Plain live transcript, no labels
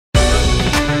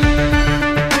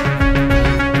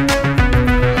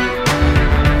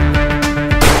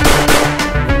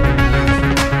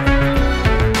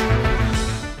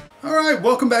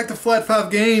back to Flat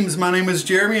 5 Games. My name is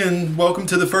Jeremy and welcome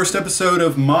to the first episode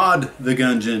of Mod the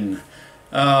Gungeon.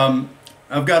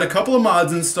 I've got a couple of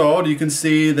mods installed. You can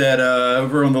see that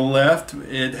over on the left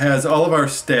it has all of our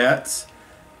stats,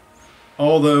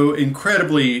 although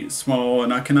incredibly small,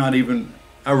 and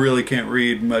I really can't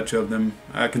read much of them.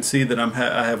 I can see that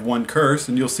I have one curse,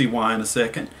 and you'll see why in a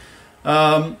second.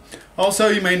 Also,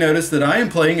 you may notice that I am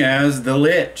playing as the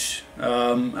Lich.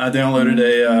 I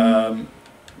downloaded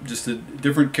just a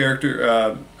different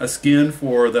character, a skin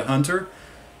for the hunter.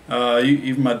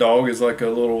 Even my dog is like a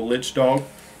little Lich dog.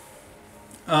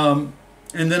 And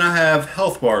then I have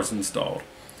health bars installed.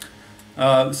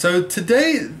 So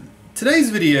today's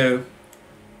video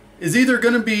is either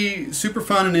going to be super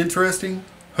fun and interesting,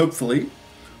 hopefully,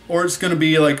 or it's going to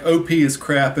be like OP as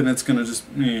crap and it's going to just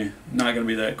not going to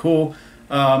be that cool.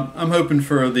 I'm hoping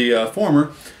for the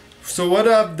former. So what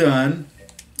I've done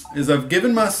is I've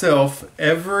given myself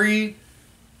every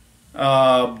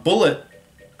bullet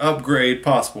upgrade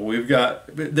possible.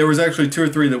 There was actually 2 or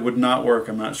 3 that would not work.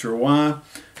 I'm not sure why.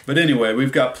 But anyway,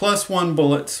 we've got +1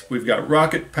 bullets, we've got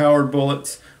rocket powered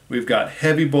bullets, we've got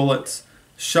heavy bullets,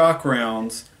 shock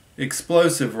rounds,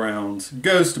 explosive rounds,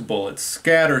 ghost bullets,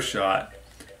 scatter shot,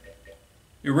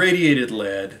 irradiated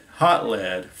lead, hot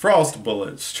lead, frost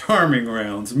bullets, charming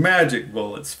rounds, magic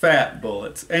bullets, fat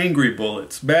bullets, angry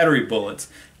bullets, battery bullets,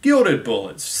 gilded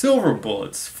bullets, silver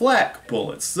bullets, flak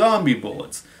bullets, zombie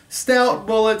bullets, stout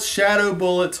bullets, shadow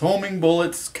bullets, homing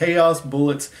bullets, chaos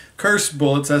bullets, curse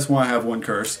bullets, that's why I have one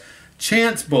curse,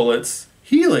 chance bullets,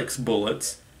 helix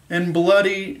bullets, and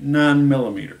bloody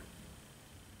 9mm.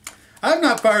 I have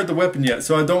not fired the weapon yet,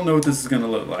 so I don't know what this is going to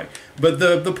look like. But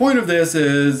the point of this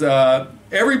is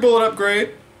every bullet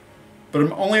upgrade, but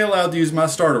I'm only allowed to use my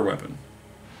starter weapon.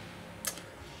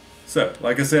 So,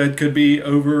 like I said, it could be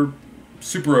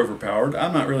super overpowered.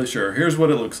 I'm not really sure. Here's what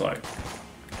it looks like.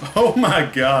 Oh my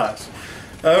gosh.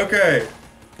 Okay.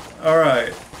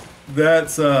 Alright.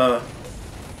 That's I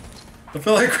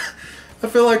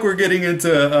feel like we're getting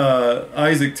into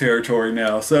Isaac territory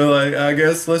now. So I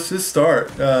guess let's just start.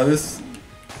 This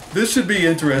should be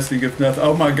interesting if nothing.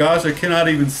 Oh my gosh, I cannot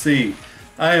even see.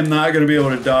 I am not going to be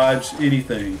able to dodge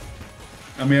anything.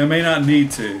 I mean, I may not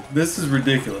need to. This is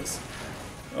ridiculous.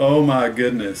 Oh my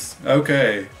goodness.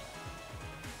 Okay.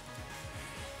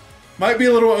 Might be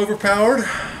a little overpowered.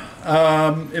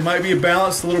 It might be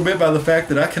balanced a little bit by the fact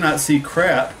that I cannot see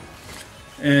crap.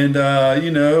 And, you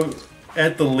know,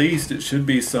 at the least it should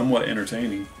be somewhat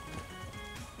entertaining.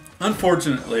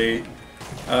 Unfortunately,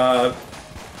 I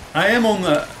am on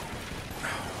the...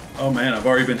 Oh man, I've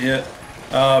already been hit.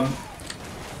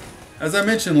 As I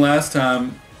mentioned last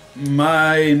time,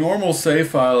 my normal save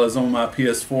file is on my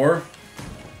PS4.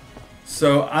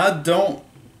 So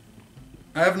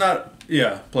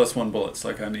yeah, +1 bullets,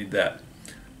 like I need that.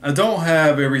 I don't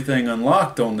have everything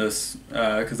unlocked on this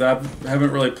because I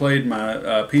haven't really played my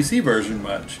PC version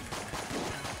much.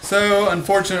 So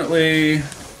unfortunately,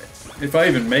 if I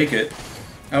even make it,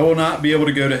 I will not be able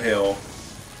to go to hell.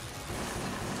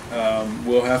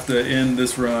 We'll have to end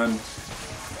this run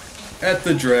at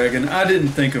the dragon. I didn't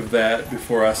think of that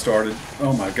before I started.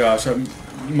 Oh my gosh,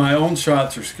 my own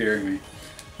shots are scaring me.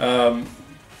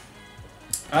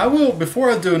 I will,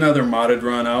 before I do another modded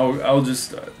run, I'll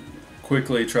just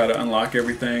quickly try to unlock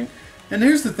everything. And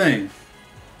here's the thing.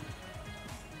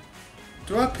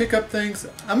 Do I pick up things?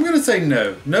 I'm going to say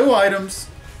no. No items,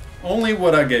 only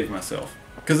what I gave myself.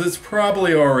 Because it's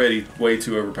probably already way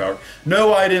too overpowered.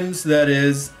 No items, that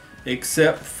is,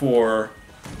 except for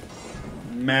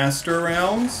master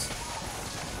rounds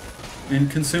and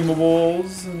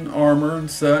consumables and armor and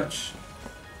such.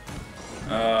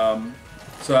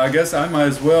 So I guess I might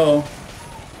as well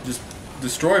just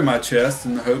destroy my chest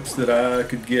in the hopes that I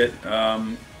could get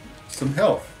some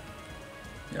health.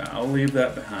 Yeah, I'll leave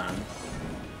that behind.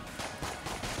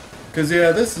 Because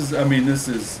yeah,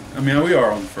 we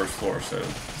are on the first floor, so,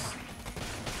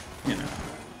 you know,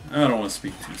 I don't want to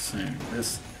speak too soon.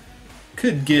 This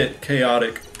could get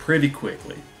chaotic pretty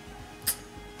quickly.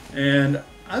 And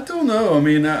I don't know, I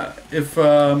mean, if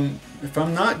I'm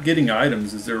not getting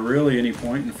items, is there really any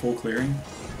point in full clearing?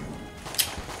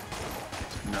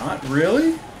 Not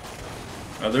really.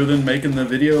 Other than making the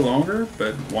video longer,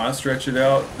 but why stretch it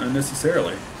out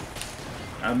unnecessarily?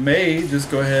 I may just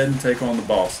go ahead and take on the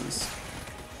bosses.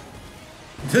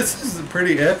 This is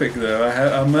pretty epic though,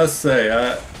 I must say.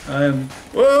 I'm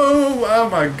whoa, oh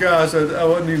my gosh, I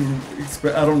wasn't even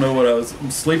I don't know what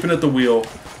I'm sleeping at the wheel.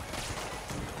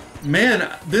 Man,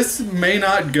 this may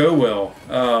not go well.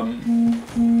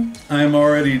 I am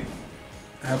already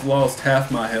have lost half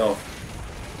my health.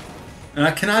 And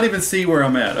I cannot even see where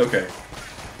I'm at. Okay.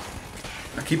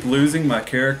 I keep losing my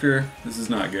character. This is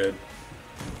not good.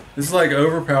 This is like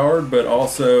overpowered, but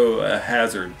also a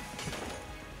hazard.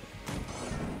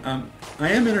 I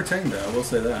am entertained though, I will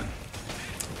say that.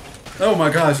 Oh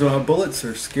my gosh, bullets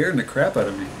are scaring the crap out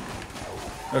of me.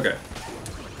 Okay.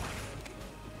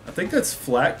 I think that's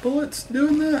flak bullets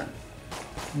doing that.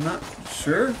 I'm not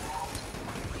sure.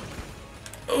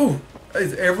 Oh,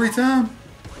 every time.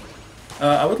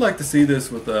 I would like to see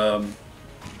this with, I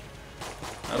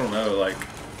don't know, like,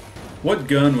 what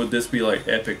gun would this be like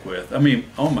epic with? I mean,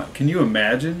 oh my, can you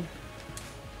imagine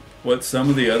what some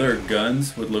of the other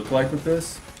guns would look like with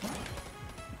this?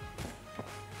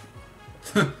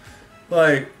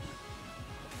 Like,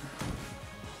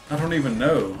 I don't even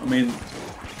know. I mean,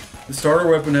 the starter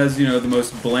weapon has, you know, the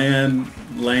most bland,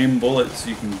 lame bullets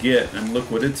you can get, and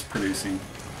look what it's producing.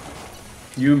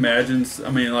 Can you imagine? I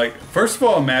mean, like, first of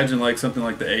all, imagine like something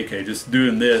like the AK just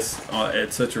doing this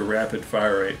at such a rapid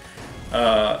fire rate,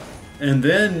 and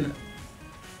then,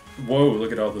 whoa!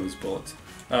 Look at all those bullets.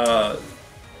 I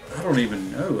don't even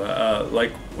know.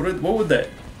 Like, what would that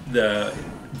the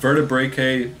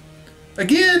vertebrae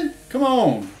again? Come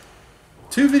on,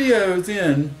 2 videos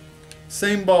in,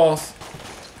 same boss,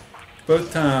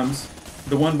 both times.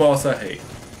 The one boss I hate.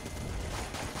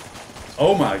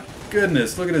 Oh my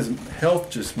goodness, look at his health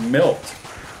just melt.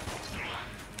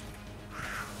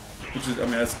 Which is, I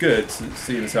mean, that's good,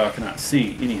 seeing as how I cannot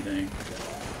see anything.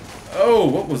 Oh,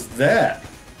 what was that?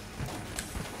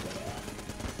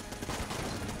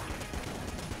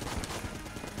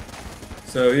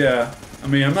 So yeah, I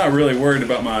mean, I'm not really worried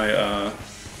about my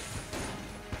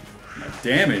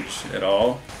damage at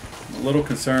all. I'm a little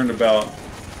concerned about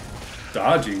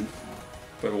dodging,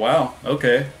 but wow,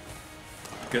 okay.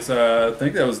 Guess I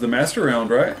think that was the master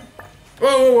round, right?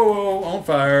 Whoa, whoa, whoa, whoa, on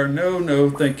fire. No, no,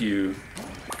 thank you.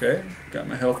 Okay, got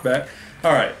my health back.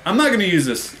 Alright, I'm not going to use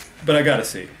this, but I gotta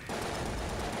see.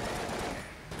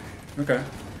 Okay.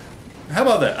 How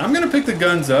about that? I'm going to pick the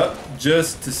guns up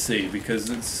just to see, because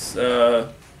it's,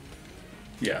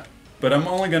 yeah. But I'm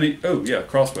only going to, oh yeah,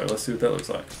 crossbow. Let's see what that looks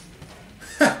like.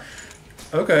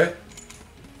 Okay.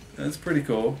 That's pretty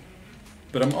cool.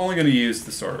 But I'm only going to use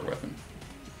the starter weapon.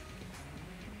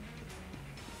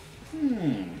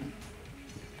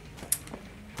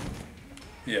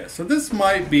 Yeah, so this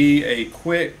might be a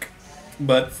quick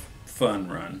but fun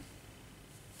run.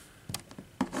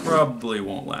 Probably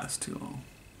won't last too long.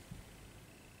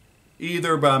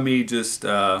 Either by me just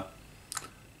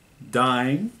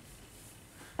dying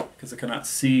because I cannot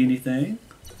see anything,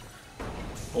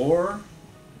 or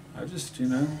I just, you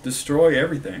know, destroy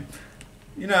everything.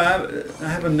 You know, I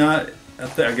haven't not.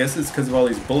 I guess it's because of all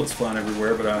these bullets flying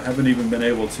everywhere, but I haven't even been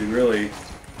able to really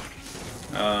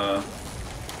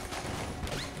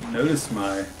notice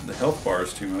the health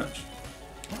bars too much.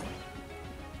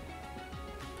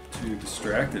 Too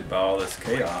distracted by all this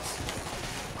chaos.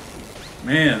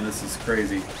 Man, this is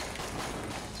crazy.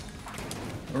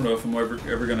 I don't know if I'm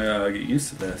ever gonna get used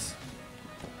to this.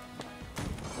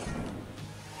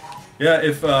 Yeah,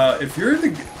 if you're in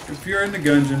the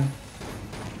Gungeon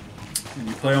and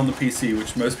you play on the PC,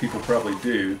 which most people probably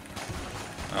do,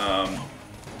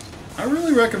 I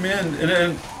really recommend,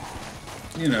 and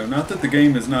you know, not that the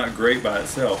game is not great by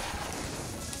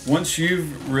itself. Once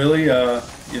you've really,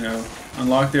 you know,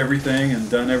 unlocked everything and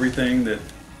done everything that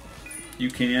you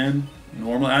can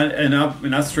normally, and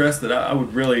I stress that I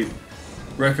would really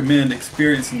recommend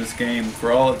experiencing this game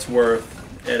for all it's worth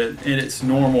in its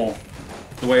normal,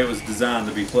 the way it was designed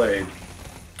to be played.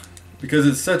 Because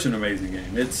it's such an amazing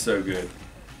game. It's so good.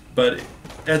 But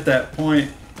at that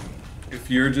point, if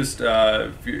you're just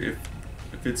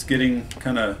if it's getting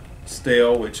kind of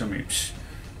stale, which I mean,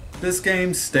 this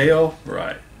game's stale,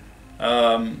 right?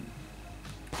 I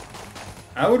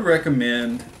would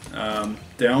recommend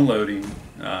downloading.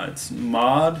 It's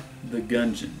Mod the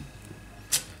Gungeon.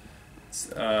 It's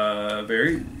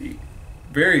very,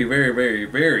 very, very, very,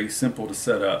 very simple to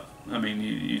set up. I mean,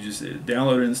 you just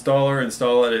download an installer,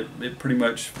 install it. It pretty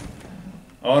much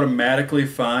automatically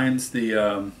finds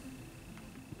the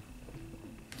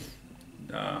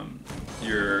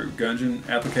your Gungeon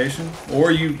application, or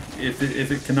if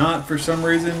it cannot for some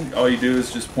reason, all you do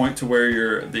is just point to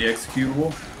where the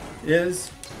executable is,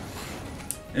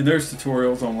 and there's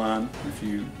tutorials online if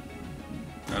you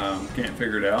can't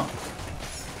figure it out,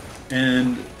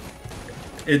 and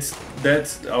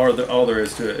that's all there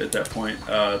is to it at that point.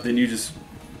 Then you just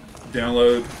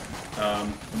download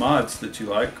mods that you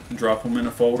like, drop them in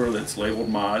a folder that's labeled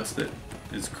mods that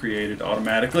is created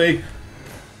automatically.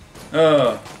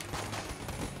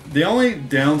 The only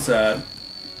downside,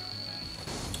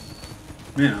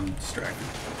 man, I'm distracted,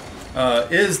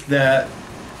 is that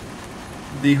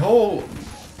the whole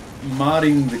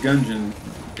modding the Gungeon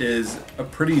is a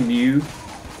pretty new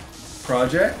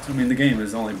project. I mean, the game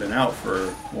has only been out for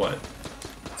what?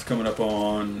 It's coming up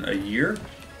on a year.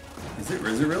 Is it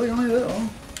really only that long?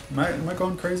 Am I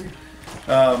going crazy?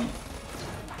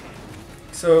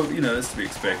 So you know, that's to be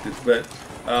expected. But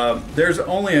there's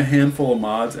only a handful of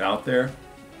mods out there.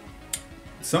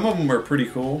 Some of them are pretty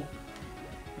cool.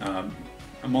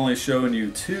 I'm only showing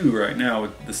you 2 right now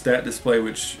with the stat display,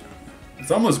 which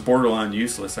is almost borderline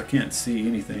useless. I can't see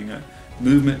anything.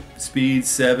 Movement speed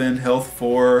 7, health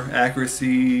 4,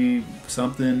 accuracy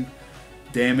something,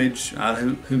 damage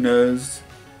who knows.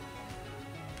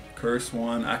 Curse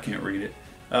 1, I can't read it.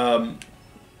 But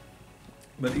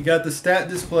you got the stat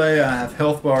display. I have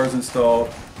health bars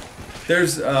installed.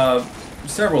 There's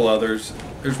several others.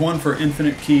 There's one for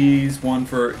infinite keys, one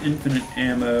for infinite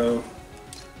ammo.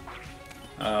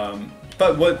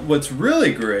 But what's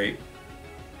really great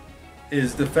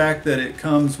is the fact that it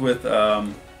comes with a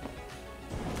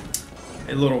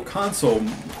little console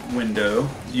window.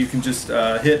 You can just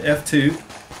hit F2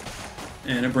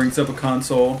 and it brings up a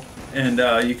console, and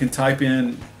you can type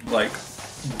in like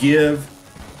give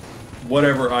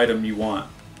whatever item you want,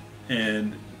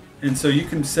 and so you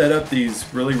can set up these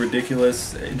really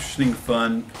ridiculous, interesting,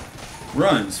 fun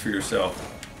runs for yourself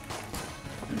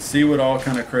and see what all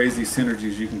kind of crazy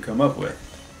synergies you can come up with.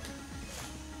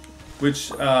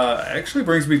 Which actually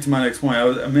brings me to my next point.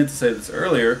 I meant to say this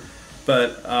earlier,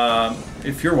 but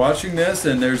if you're watching this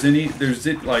and there's any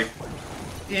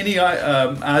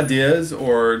ideas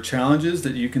or challenges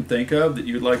that you can think of that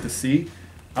you'd like to see,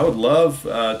 I would love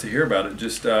to hear about it.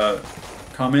 Just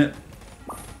comment.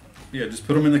 Yeah, just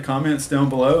put them in the comments down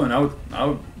below, and I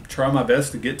would try my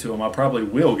best to get to them. I probably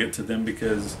will get to them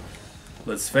because,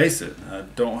 let's face it, I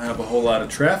don't have a whole lot of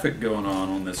traffic going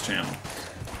on this channel.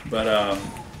 But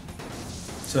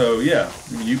so yeah,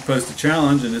 you post a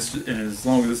challenge, and as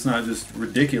long as it's not just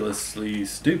ridiculously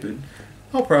stupid,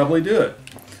 I'll probably do it.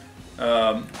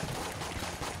 And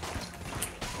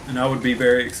I would be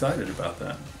very excited about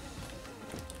that.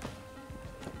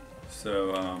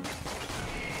 So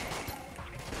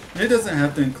it doesn't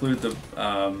have to include the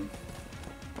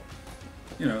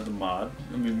you know, the mod.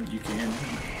 I mean, you can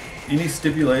any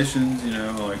stipulations, you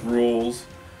know, like rules.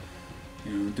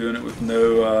 You know, doing it with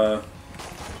no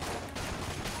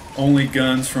only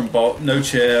guns from no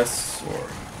chests, or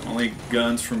only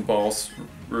guns from boss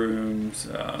rooms.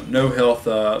 No health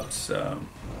ups.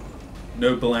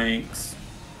 No blanks.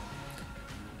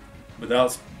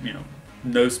 Without, you know,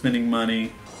 no spending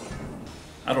money.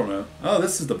 I don't know. Oh,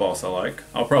 this is the boss I like.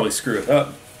 I'll probably screw it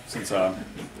up since I,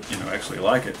 you know, actually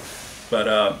like it.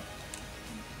 But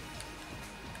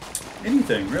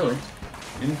anything really,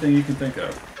 anything you can think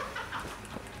of.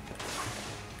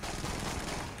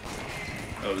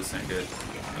 Oh, this ain't good.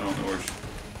 I don't know where.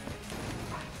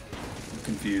 I'm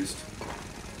confused.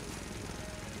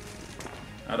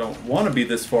 I don't want to be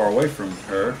this far away from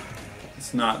her.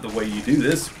 It's not the way you do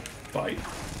this fight.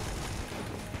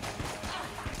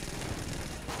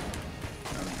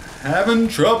 Having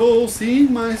trouble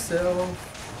seeing myself.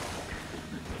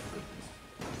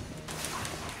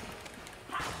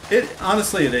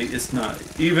 Honestly, it's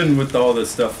not. Even with all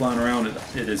this stuff flying around,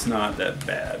 it is not that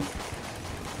bad.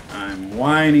 I'm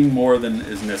whining more than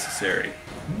is necessary.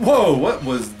 Whoa, what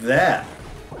was that?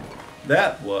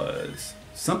 That was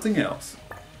something else.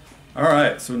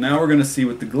 Alright, so now we're going to see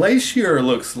what the glacier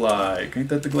looks like. Ain't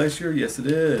that the glacier? Yes, it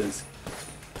is.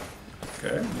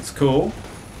 Okay, that's cool.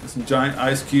 There's some giant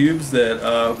ice cubes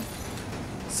that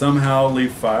somehow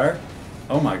leave fire.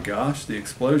 Oh my gosh, the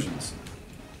explosions.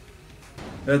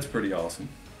 That's pretty awesome.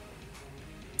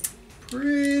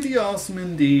 Pretty awesome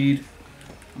indeed.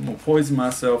 I'm going to poison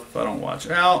myself if I don't watch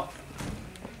out.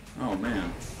 Oh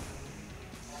man.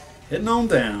 Heading on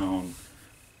down.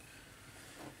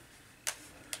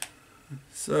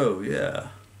 So, yeah.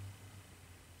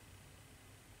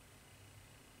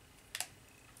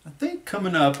 I think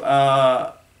coming up,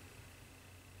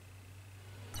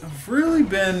 I've really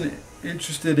been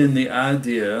interested in the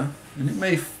idea, and it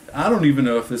may, I don't even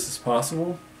know if this is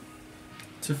possible,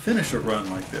 to finish a run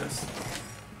like this.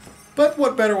 But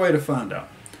what better way to find out?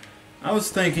 I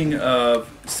was thinking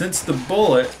of, since the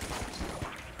bullet,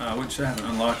 which I haven't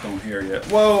unlocked on here yet.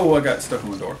 Whoa, I got stuck on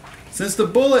the door. Since the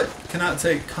bullet cannot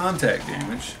take contact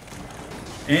damage,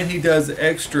 and he does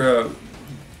extra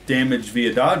damage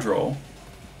via dodge roll,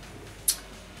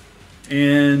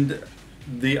 and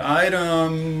the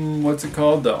item, what's it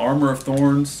called? The Armor of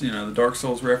Thorns, you know, the Dark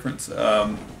Souls reference,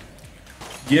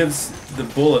 gives the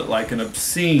bullet like an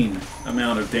obscene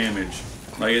amount of damage.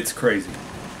 Like, it's crazy.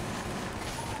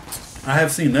 I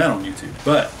have seen that on YouTube,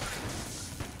 but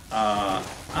I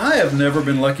have never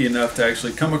been lucky enough to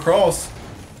actually come across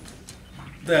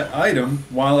that item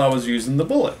while I was using the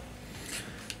bullet.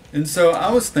 And so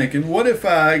I was thinking, what if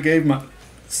I gave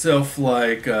myself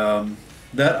like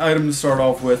that item to start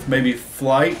off with, maybe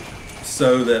flight,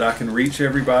 so that I can reach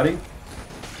everybody.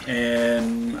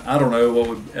 And I don't know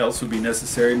what else would be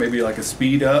necessary. Maybe like a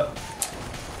speed up.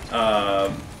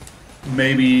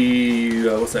 Maybe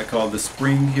what's that called? The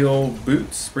spring heel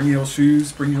boots, spring heel shoes,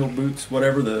 spring heel boots,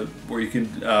 whatever. Where you can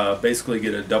basically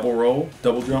get a double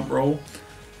jump roll,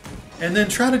 and then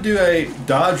try to do a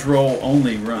dodge roll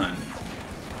only run.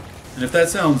 And if that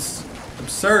sounds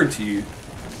absurd to you,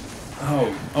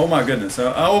 oh my goodness,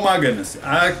 oh my goodness,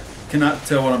 I cannot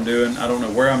tell what I'm doing. I don't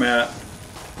know where I'm at.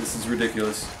 This is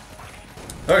ridiculous.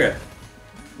 Okay,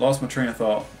 lost my train of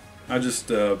thought. I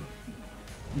just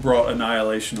brought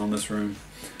annihilation on this room.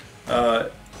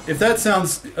 If that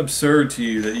sounds absurd to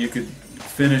you, that you could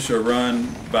finish a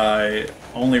run by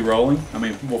only rolling, I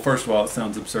mean, well, first of all, it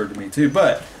sounds absurd to me too,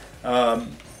 but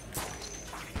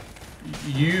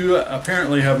you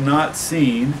apparently have not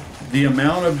seen the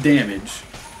amount of damage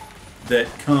that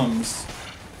comes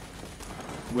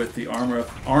with the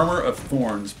armor of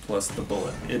thorns plus the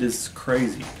bullet. It is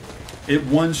crazy. It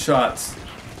one-shots,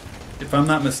 if I'm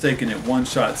not mistaken, it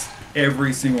one-shots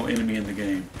every single enemy in the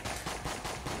game.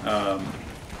 I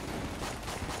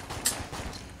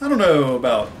don't know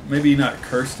about maybe not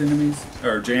cursed enemies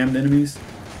or jammed enemies.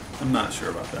 I'm not sure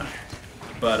about that,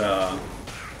 but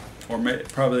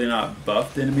probably not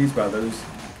buffed enemies by those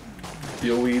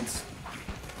dillweeds.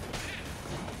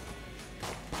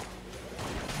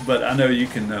 But I know you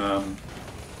can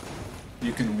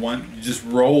just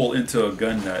roll into a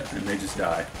gun nut and they just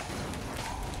die.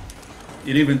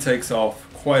 It even takes off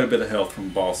quite a bit of health from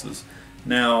bosses.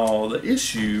 Now the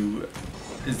issue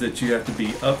is that you have to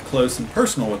be up close and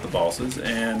personal with the bosses,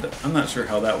 and I'm not sure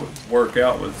how that would work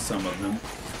out with some of them.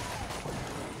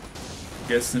 I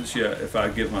guess since if I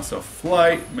give myself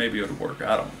flight, maybe it would work.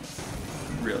 I don't know.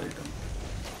 I really don't.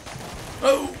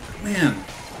 Oh man,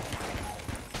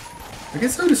 I get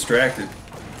so distracted.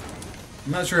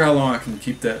 I'm not sure how long I can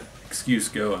keep that excuse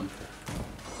going.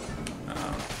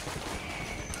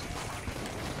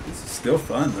 This is still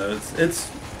fun though. It's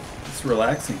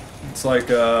relaxing. It's like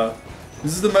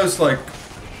this is the most like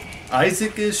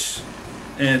Isaac-ish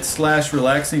and /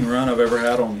 relaxing run I've ever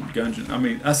had on Gungeon. I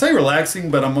mean, I say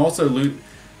relaxing, but I'm also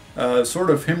sort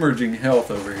of hemorrhaging health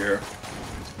over here.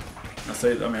 I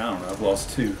don't know. I've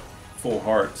lost 2 full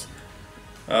hearts.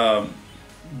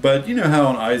 But you know how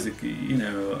on Isaac,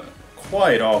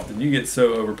 quite often you get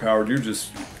so overpowered, you're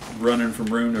just running from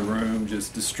room to room,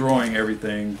 just destroying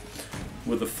everything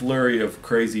with a flurry of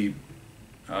crazy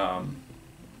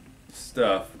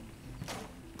stuff.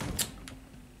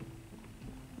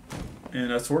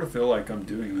 And I sort of feel like I'm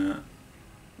doing that.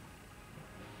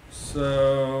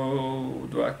 So,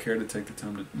 do I care to take the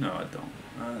time to... No, I don't.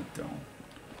 I don't.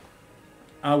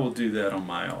 I will do that on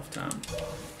my off time.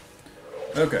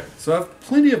 Okay, so I have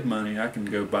plenty of money. I can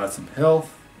go buy some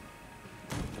health.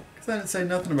 Because I didn't say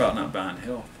nothing about not buying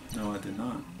health. No, I did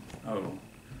not. Oh,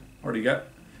 already got...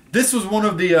 This was one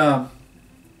of the...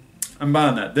 I'm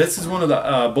buying that. This is one of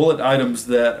the bullet items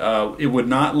that it would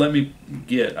not let me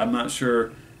get. I'm not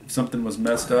sure if something was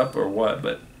messed up or what,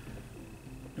 but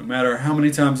no matter how many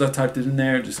times I typed it in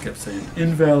there, it just kept saying,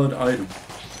 invalid item.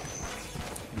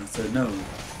 And I said, no,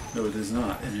 it is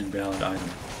not an invalid item.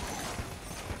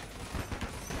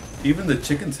 Even the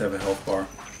chickens have a health bar.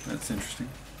 That's interesting.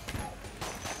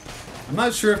 I'm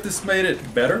not sure if this made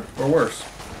it better or worse.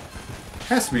 It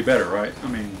has to be better, right? I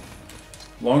mean,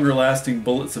 longer lasting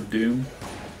bullets of doom.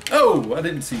 Oh, I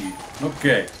didn't see you.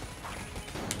 Okay.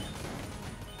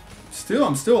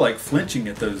 I'm still like flinching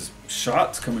at those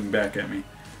shots coming back at me.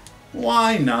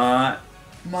 Why not?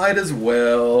 Might as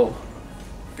well.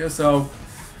 Guess I'll...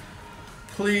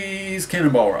 Please,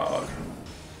 Cannonball Rod.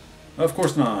 Of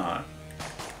course not.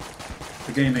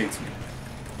 The game hates me.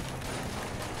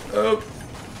 Oh,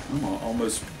 I'm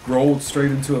almost rolled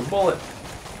straight into a bullet.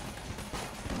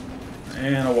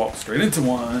 And I walked straight into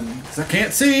one. Because I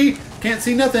can't see! Can't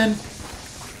see nothing!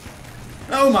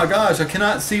 Oh my gosh, I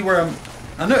cannot see where I'm...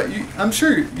 I know, I'm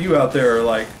sure you out there are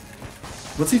like,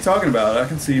 what's he talking about? I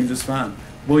can see him just fine.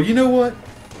 Well, you know what?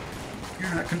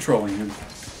 You're not controlling him.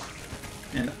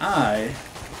 And I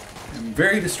am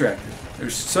very distracted.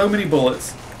 There's so many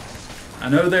bullets. I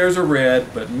know there's a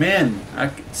red, but man,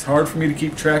 it's hard for me to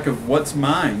keep track of what's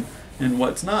mine and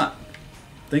what's not.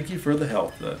 Thank you for the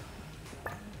health, though.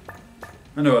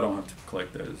 I know I don't have to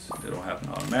collect those. It'll happen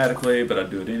automatically, but I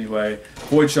do it anyway.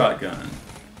 Void shotgun.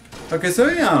 Okay, so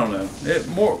yeah, I don't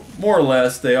know. More or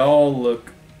less, they all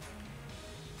look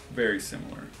very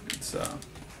similar. It's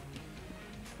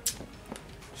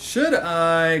should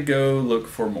I go look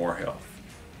for more health?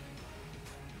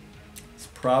 It's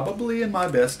probably in my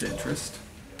best interest.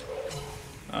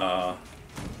 I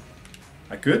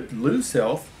could lose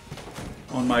health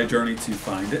on my journey to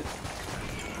find it.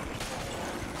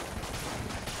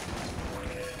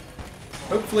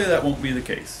 Hopefully that won't be the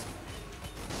case.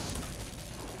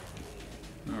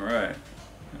 Alright.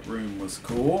 That room was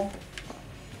cool.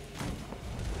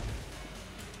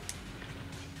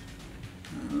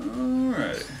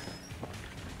 Alright.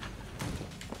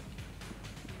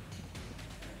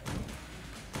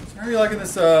 So how are you liking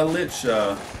this Lich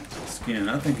skin?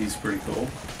 I think he's pretty cool.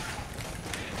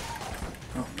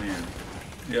 Oh man.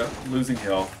 Yep, losing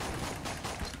health.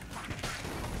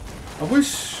 I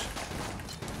wish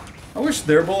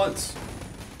their bullets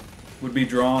would be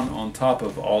drawn on top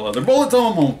of all other bullets.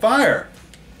 Oh, I'm on fire!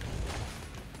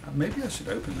 Maybe I should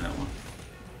open that one.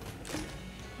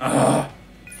 Ah! I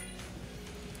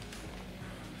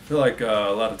feel like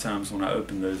a lot of times when I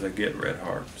open those I get red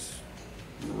hearts.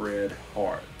 Red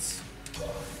hearts.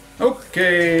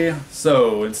 Okay,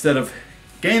 so instead of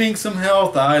gaining some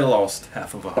health, I lost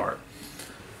half of a heart.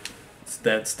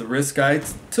 That's the risk I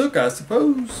took, I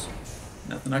suppose.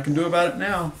 Nothing I can do about it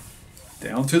now.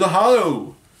 Down to the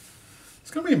hollow.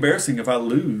 It's going to be embarrassing if I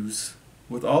lose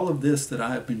with all of this that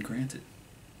I have been granted.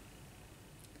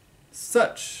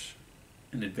 Such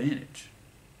an advantage.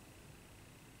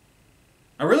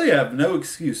 I really have no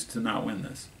excuse to not win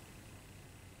this.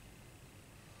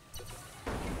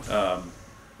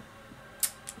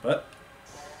 But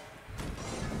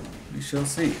we shall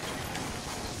see.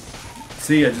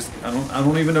 See, I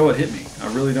don't even know what hit me.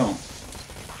 I really don't.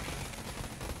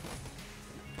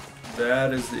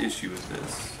 That is the issue with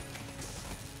this.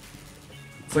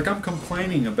 It's like I'm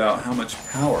complaining about how much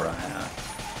power I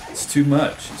have. It's too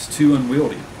much. It's too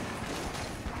unwieldy.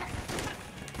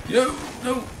 No.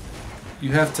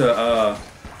 You have to,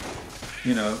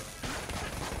 you know,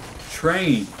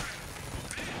 train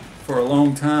for a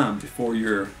long time before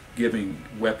you're giving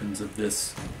weapons of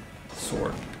this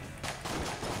sort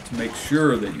to make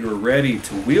sure that you're ready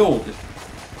to wield it.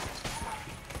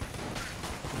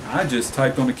 I just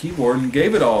typed on the keyboard and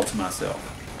gave it all to myself.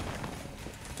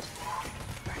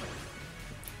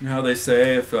 You know how they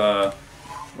say if, whoa,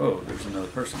 there's another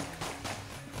person.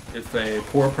 If a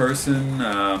poor person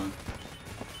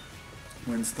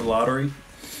wins the lottery,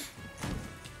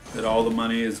 that all the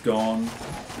money is gone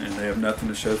and they have nothing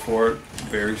to show for it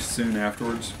very soon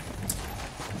afterwards.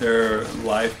 Their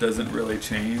life doesn't really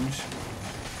change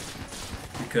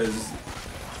because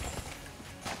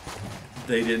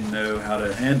they didn't know how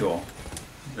to handle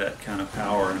that kind of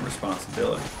power and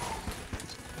responsibility.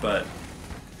 But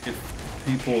if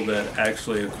people that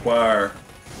actually acquire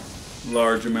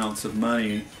large amounts of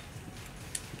money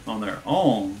on their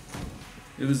own,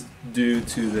 it was due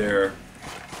to their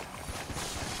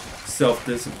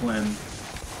self-discipline,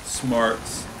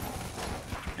 smarts,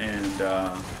 and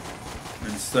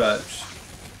such.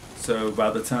 So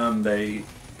by the time they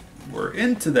were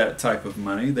into that type of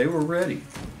money, they were ready.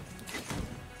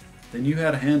 They knew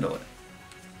how to handle it.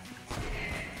 I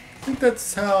think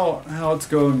that's how it's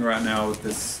going right now with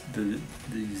this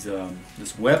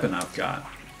weapon I've got.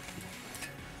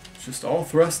 It's just all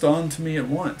thrust onto me at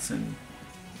once, and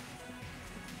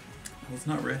I was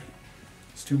not ready.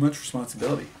 It's too much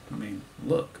responsibility. I mean,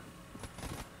 look.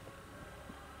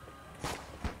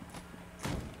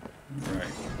 All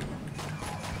right.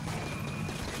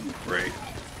 Great.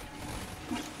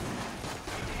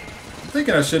 I'm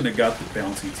thinking I shouldn't have got the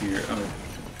bouncy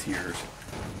tears.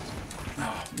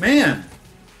 Oh, man!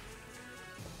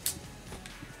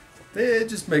 It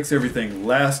just makes everything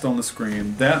last on the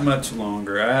screen that much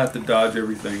longer. I have to dodge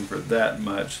everything for that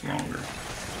much longer.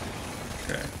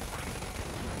 Okay.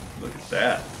 Look at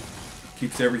that.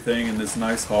 Keeps everything in this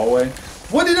nice hallway.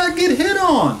 What did I get hit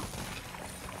on?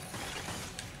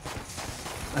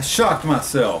 I shocked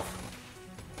myself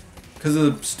because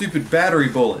of the stupid battery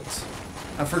bullets.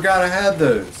 I forgot I had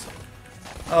those.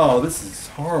 Oh, this is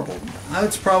horrible.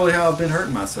 That's probably how I've been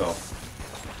hurting myself.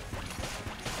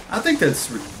 I think that's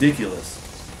ridiculous.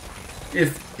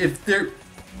 If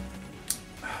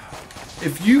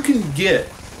you can get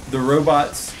the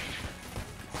robot's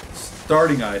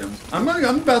starting item, I'm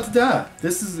about to die.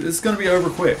 It's going to be over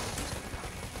quick.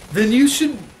 Then you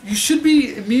should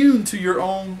be immune to your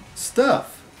own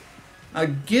stuff. I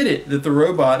get it that the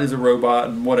robot is a robot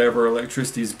and whatever,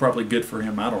 electricity is probably good for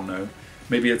him, I don't know.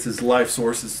 Maybe it's his life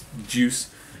source, his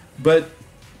juice. But,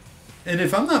 and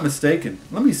if I'm not mistaken,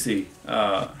 let me see.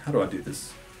 How do I do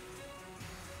this?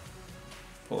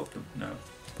 Pull up the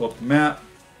map.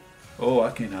 Oh,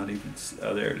 I cannot even see.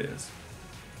 Oh, there it is.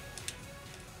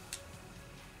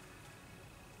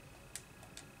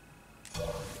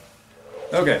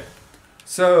 Okay,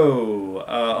 so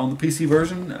on the PC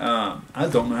version, I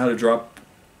don't know how to drop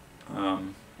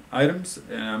items,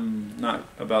 and I'm not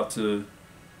about to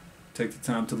take the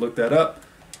time to look that up.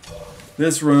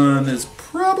 This run is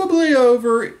probably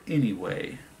over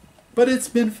anyway, but it's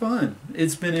been fun.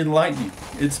 It's been enlightening.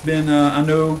 It's been,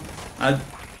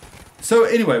 so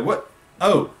anyway, what?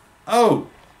 Oh.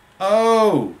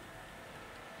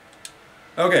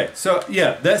 Okay, so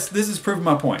yeah, this is proving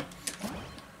my point.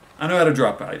 I know how to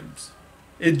drop items.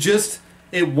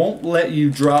 It won't let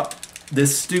you drop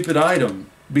this stupid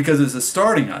item because it's a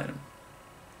starting item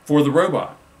for the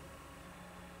robot.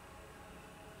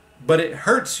 But it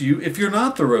hurts you if you're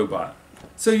not the robot.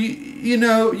 So you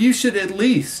know, you should at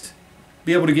least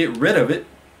be able to get rid of it.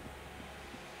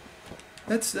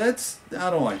 I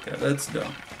don't like that. That's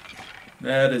dumb.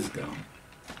 That is dumb.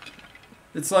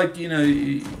 It's like, you know,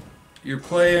 you're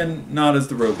playing not as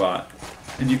the robot,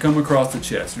 and you come across the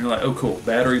chest, and you're like, oh cool,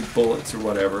 battery, bullets, or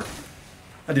whatever.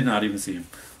 I did not even see him.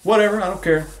 Whatever, I don't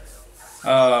care.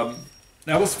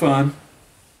 That was fun.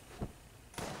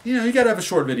 You know, you gotta have a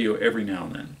short video every now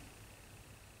and then.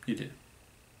 You do.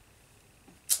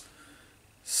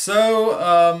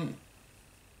 So,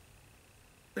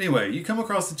 anyway, you come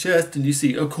across the chest and you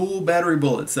see, oh cool, battery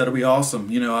bullets, that'll be awesome.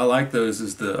 You know, I like those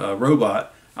as the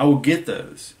robot. I will get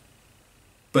those.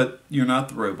 But you're not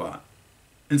the robot.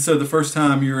 And so the first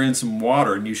time you're in some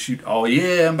water and you shoot, oh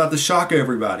yeah, I'm about to shock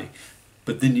everybody.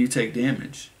 But then you take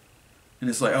damage. And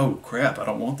it's like, oh crap, I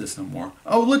don't want this no more.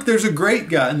 Oh look, there's a great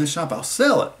guy in the shop, I'll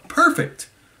sell it. Perfect.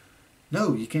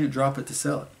 No, you can't drop it to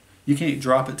sell it. You can't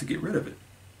drop it to get rid of it.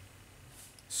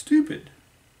 Stupid.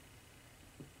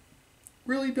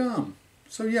 Really dumb.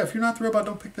 So yeah, if you're not the robot,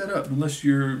 don't pick that up unless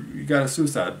you got a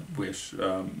suicide wish,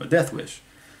 a death wish.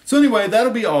 So anyway,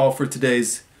 that'll be all for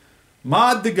today's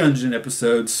Mod the Gungeon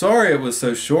episode. Sorry it was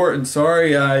so short, and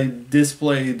sorry I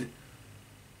displayed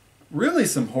really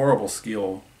some horrible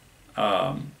skill.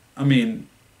 I mean,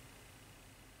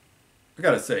 I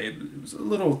gotta say, it was a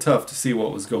little tough to see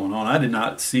what was going on. I did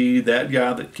not see that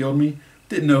guy that killed me.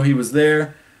 Didn't know he was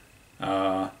there.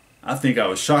 I think I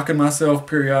was shocking myself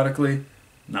periodically.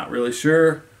 Not really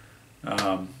sure.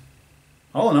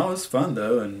 All in all, it was fun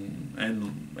though,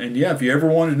 and yeah, if you ever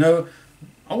wanted to know,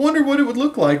 I wonder what it would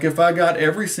look like if I got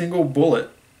every single bullet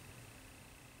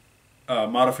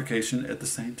modification at the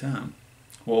same time.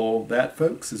 Well, that,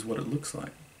 folks, is what it looks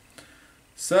like.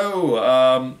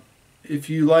 So, if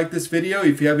you like this video,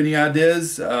 if you have any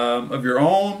ideas of your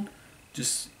own,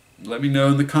 just let me know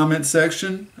in the comment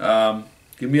section.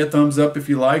 Give me a thumbs up if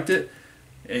you liked it,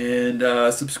 and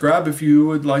subscribe if you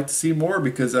would like to see more,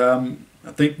 because I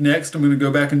think next I'm going to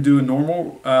go back and do a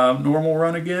normal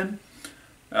run again.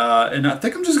 And I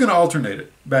think I'm just going to alternate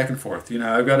it back and forth. You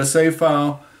know, I've got a save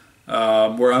file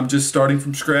where I'm just starting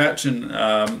from scratch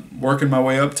and working my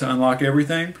way up to unlock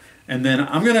everything. And then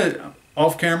I'm going to,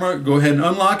 off camera, go ahead and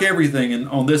unlock everything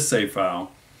on this save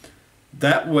file.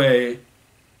 That way,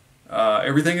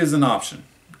 everything is an option.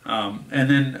 And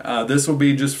then this will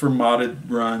be just for modded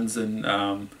runs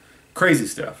and crazy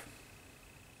stuff.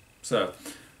 So,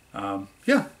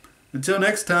 yeah, until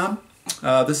next time,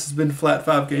 this has been Flat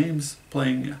 5 Games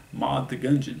playing Mod the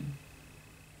Gungeon.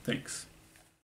 Thanks.